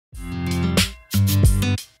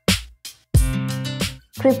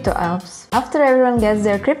CryptoElves. After everyone gets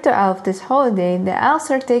their CryptoElf this holiday, the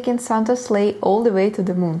elves are taking Santa's sleigh all the way to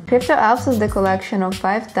the moon. CryptoElves is the collection of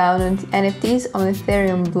 5,000 NFTs on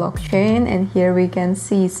Ethereum blockchain, and here we can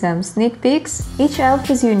see some sneak peeks. Each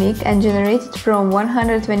elf is unique and generated from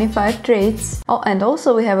 125 traits. Oh, and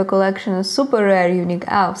also we have a collection of super rare unique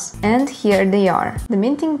elves. And here they are. The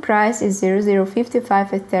minting price is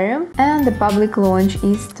 0.055 Ethereum and the public launch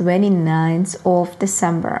is 29th of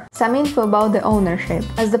December. Some info about the ownership.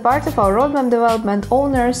 As the part of our roadmap development,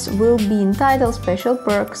 owners will be entitled special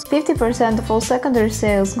perks. 50% of all secondary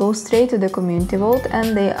sales go straight to the community vault,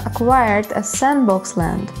 and they acquired a sandbox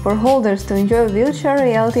land for holders to enjoy wheelchair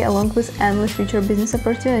reality along with endless future business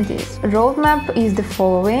opportunities. Roadmap is the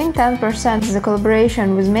following: 10% is a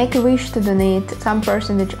collaboration with Make-A-Wish to donate some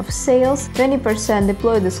percentage of sales, 20%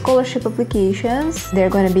 deploy the scholarship applications, they're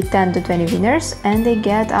gonna be 10 to 20 winners and they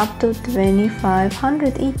get up to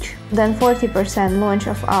 2,500 each. Then 40% launch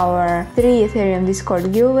of our 3 Ethereum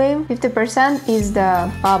Discord giveaway, 50% is the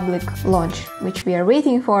public launch, which we are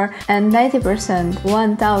waiting for, and 90%,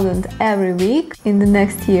 1,000 every week in the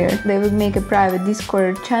next year. They will make a private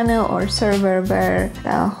Discord channel or server where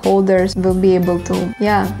the holders will be able to,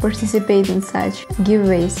 participate in such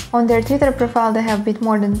giveaways. On their Twitter profile, they have a bit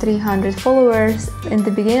more than 300 followers. In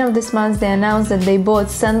the beginning of this month, they announced that they bought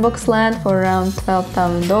Sandbox land for around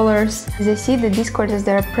 $12,000. As I see, the Discord is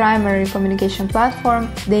their primary communication platform.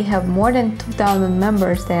 They have more than 2,000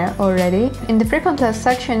 members there already. In the pre-contest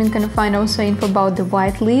section, you can find also info about the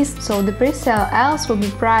whitelist. So the pre-sale elves will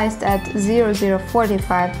be priced at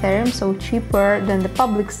 0.045 Ethereum, so cheaper than the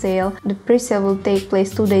public sale. The pre-sale will take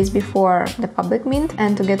place 2 days before the public mint,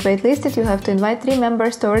 and to get whitelisted, you have to invite 3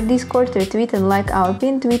 members to our Discord, retweet and like our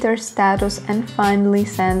pinned Twitter status, and finally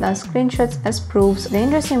send us screenshots as proofs. The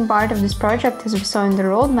interesting part of this project, as we saw in the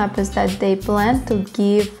roadmap, is that they plan to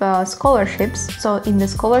give scholarships. So in the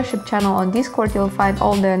scholarship channel on Discord, you'll find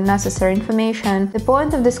all the necessary information. The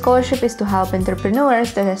point of the scholarship is to help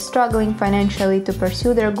entrepreneurs that are struggling financially to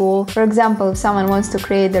pursue their goal. For example, if someone wants to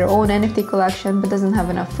create their own NFT collection but doesn't have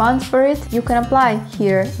enough funds for it, you can apply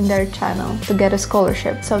here in their channel to get a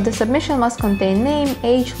scholarship. So the submission must contain name,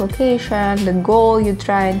 age, location, the goal you're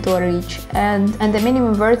trying to reach, and the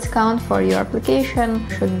minimum words count for your application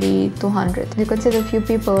should be 200. You can see that a few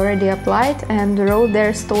people already applied and wrote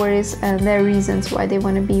their stories and their reasons why they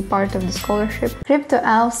want to be part of the scholarship.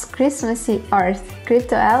 CryptoElves Christmassy art.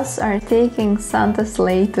 CryptoElves are taking Santa's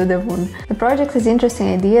sleigh to the moon. The project has an interesting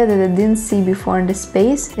idea that I didn't see before in the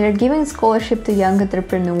space. They're giving scholarship to young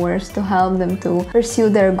entrepreneurs to help them to pursue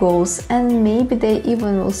their goals, and maybe they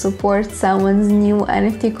even will support someone's new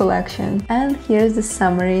NFT collection. And here's the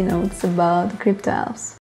summary notes about CryptoElves.